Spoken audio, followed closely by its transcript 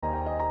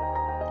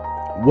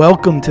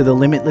Welcome to the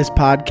Limitless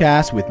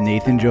Podcast with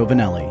Nathan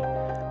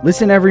Jovanelly.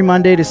 Listen every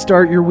Monday to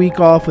start your week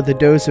off with a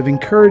dose of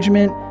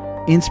encouragement,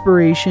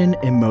 inspiration,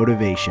 and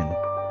motivation.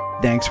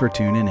 Thanks for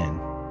tuning in.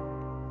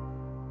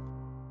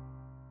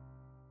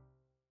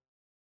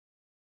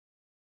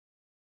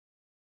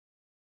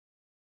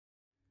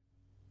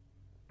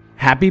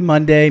 Happy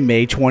Monday,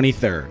 May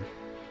 23rd.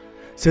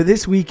 So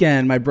this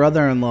weekend, my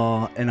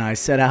brother-in-law and I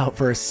set out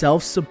for a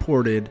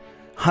self-supported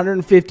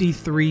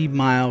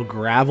 153-mile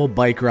gravel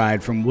bike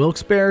ride from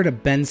Wilkes-Barre to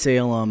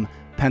Bensalem,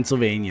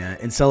 Pennsylvania,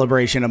 in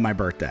celebration of my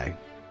birthday.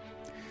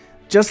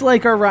 Just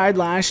like our ride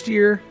last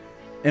year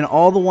and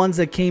all the ones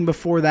that came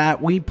before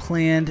that, we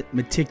planned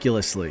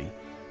meticulously.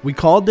 We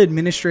called the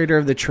administrator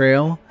of the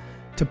trail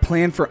to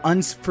plan for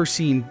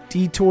unforeseen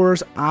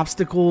detours,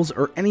 obstacles,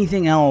 or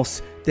anything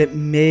else that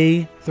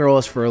may throw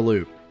us for a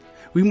loop.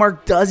 We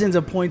marked dozens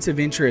of points of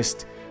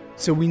interest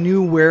so we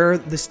knew where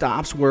the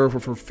stops were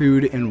for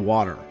food and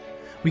water.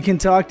 We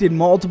conducted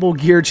multiple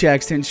gear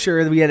checks to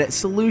ensure that we had a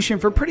solution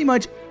for pretty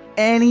much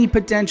any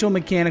potential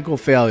mechanical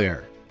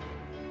failure.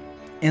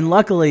 And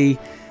luckily,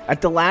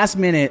 at the last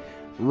minute,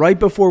 right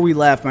before we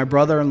left, my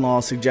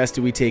brother-in-law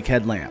suggested we take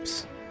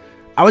headlamps.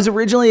 I was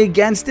originally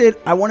against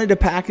it. I wanted to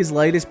pack as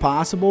light as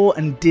possible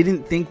and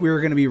didn't think we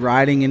were going to be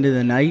riding into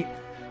the night.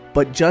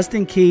 But just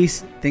in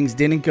case things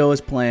didn't go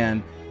as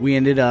planned, we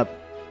ended up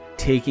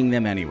taking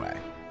them anyway.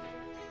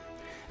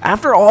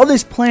 After all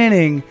this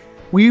planning,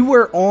 we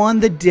were on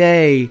the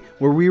day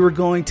where we were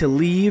going to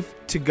leave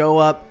to go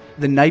up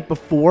the night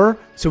before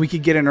so we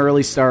could get an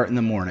early start in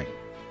the morning.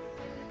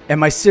 And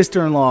my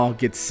sister-in-law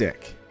gets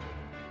sick.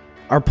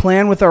 Our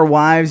plan with our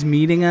wives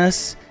meeting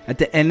us at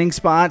the ending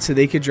spot so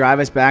they could drive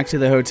us back to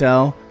the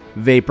hotel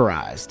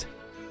vaporized.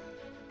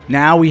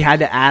 Now we had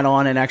to add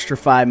on an extra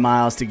 5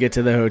 miles to get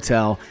to the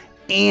hotel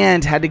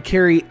and had to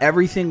carry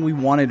everything we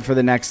wanted for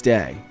the next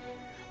day.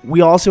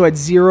 We also had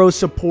zero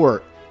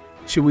support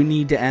should we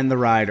need to end the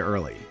ride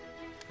early.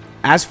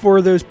 As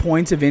for those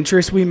points of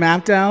interest we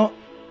mapped out,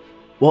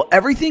 well,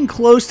 everything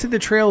close to the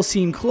trail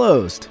seemed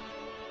closed.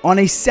 On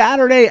a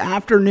Saturday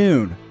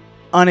afternoon,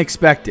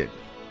 unexpected.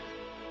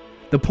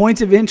 The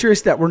points of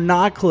interest that were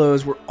not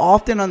closed were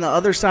often on the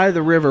other side of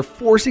the river,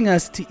 forcing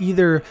us to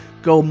either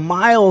go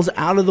miles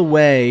out of the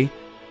way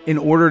in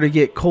order to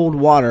get cold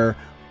water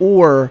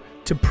or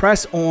to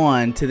press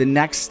on to the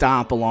next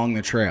stop along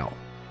the trail.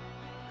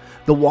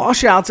 The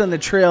washouts on the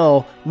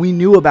trail we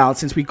knew about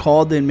since we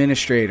called the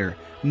administrator.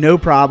 No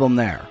problem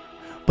there.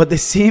 But the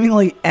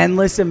seemingly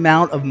endless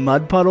amount of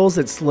mud puddles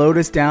that slowed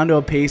us down to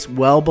a pace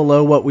well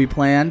below what we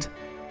planned,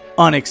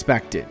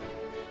 unexpected.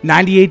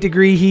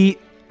 98-degree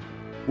heat,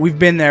 we've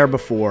been there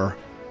before,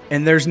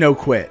 and there's no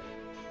quit.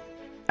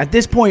 At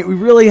this point, we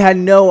really had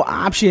no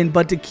option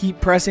but to keep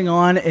pressing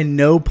on and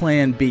no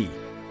plan B.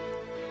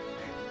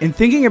 In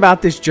thinking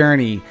about this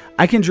journey,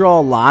 I can draw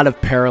a lot of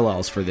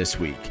parallels for this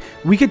week.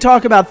 We could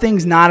talk about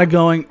things not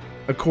going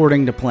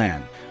according to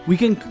plan. We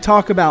can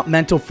talk about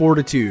mental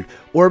fortitude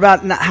or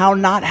about how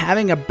not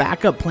having a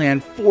backup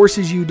plan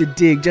forces you to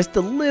dig just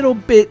a little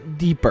bit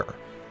deeper.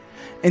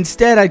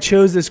 Instead, I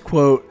chose this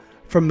quote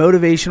from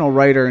motivational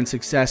writer and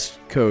success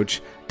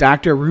coach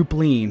Dr.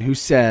 Roopleen, who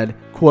said,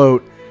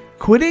 quote,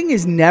 "Quitting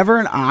is never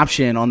an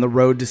option on the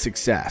road to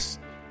success.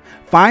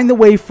 Find the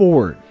way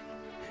forward.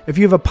 If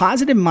you have a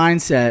positive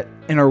mindset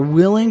and are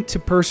willing to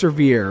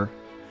persevere,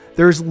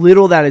 there's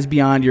little that is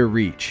beyond your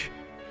reach.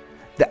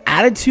 The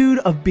attitude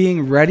of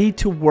being ready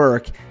to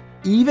work,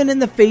 even in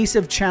the face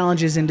of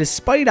challenges and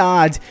despite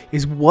odds,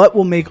 is what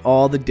will make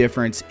all the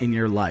difference in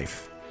your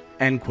life."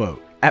 End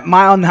quote. At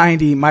mile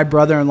 90, my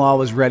brother-in-law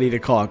was ready to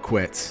call it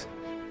quits,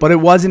 but it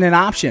wasn't an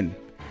option.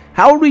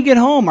 How would we get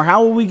home, or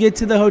how would we get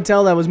to the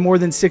hotel that was more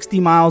than 60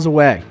 miles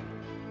away?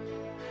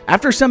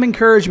 After some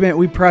encouragement,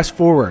 we pressed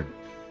forward.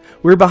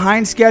 We were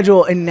behind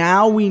schedule, and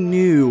now we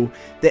knew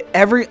that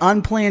every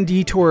unplanned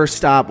detour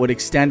stop would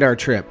extend our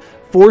trip,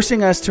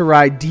 forcing us to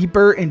ride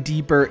deeper and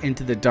deeper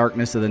into the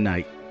darkness of the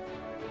night.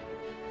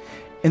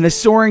 In the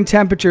soaring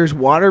temperatures,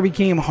 water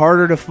became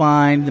harder to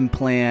find than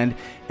planned,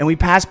 and we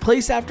passed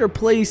place after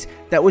place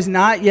that was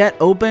not yet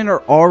open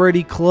or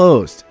already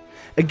closed.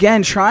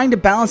 Again, trying to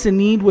balance the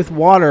need with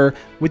water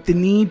with the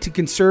need to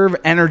conserve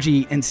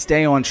energy and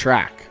stay on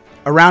track.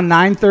 Around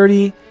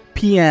 9:30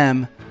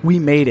 p.m., we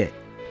made it,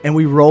 and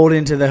we rolled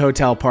into the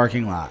hotel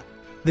parking lot.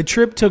 The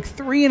trip took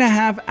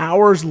 3.5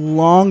 hours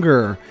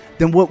longer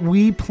than what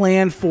we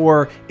planned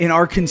for in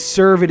our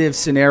conservative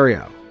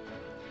scenario.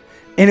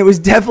 And it was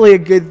definitely a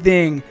good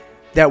thing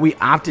that we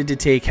opted to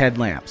take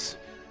headlamps.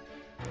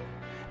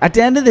 At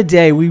the end of the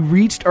day, we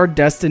reached our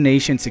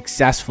destination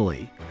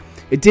successfully.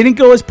 It didn't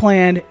go as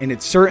planned, and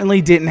it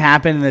certainly didn't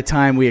happen in the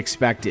time we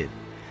expected.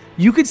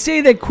 You could say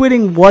that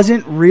quitting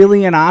wasn't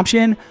really an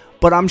option,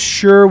 but I'm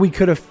sure we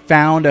could have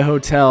found a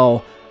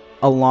hotel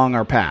along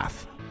our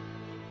path.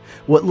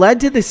 What led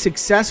to the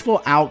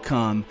successful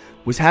outcome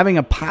was having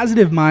a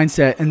positive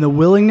mindset and the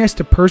willingness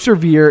to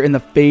persevere in the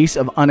face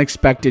of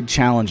unexpected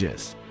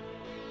challenges.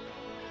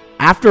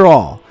 After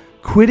all,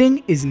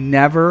 quitting is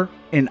never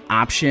an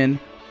option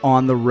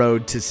on the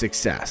road to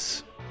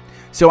success.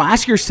 So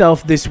ask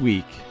yourself this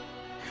week,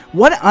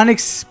 what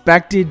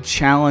unexpected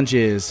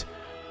challenges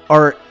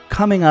are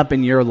coming up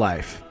in your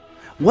life?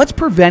 What's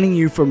preventing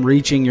you from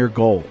reaching your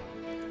goal?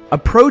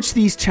 Approach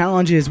these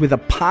challenges with a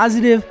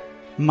positive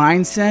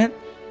mindset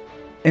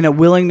and a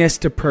willingness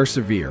to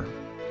persevere.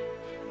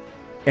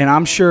 And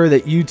I'm sure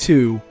that you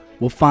too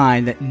will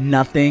find that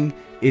nothing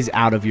is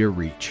out of your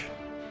reach.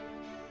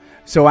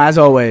 So as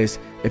always,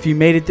 if you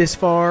made it this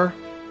far,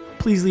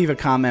 please leave a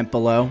comment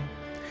below.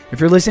 If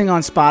you're listening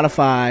on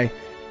Spotify,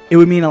 it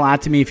would mean a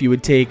lot to me if you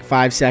would take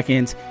 5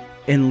 seconds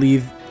and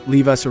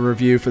leave us a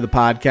review for the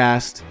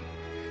podcast.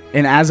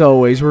 And as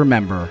always,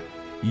 remember,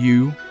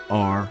 you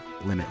are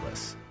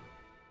limitless.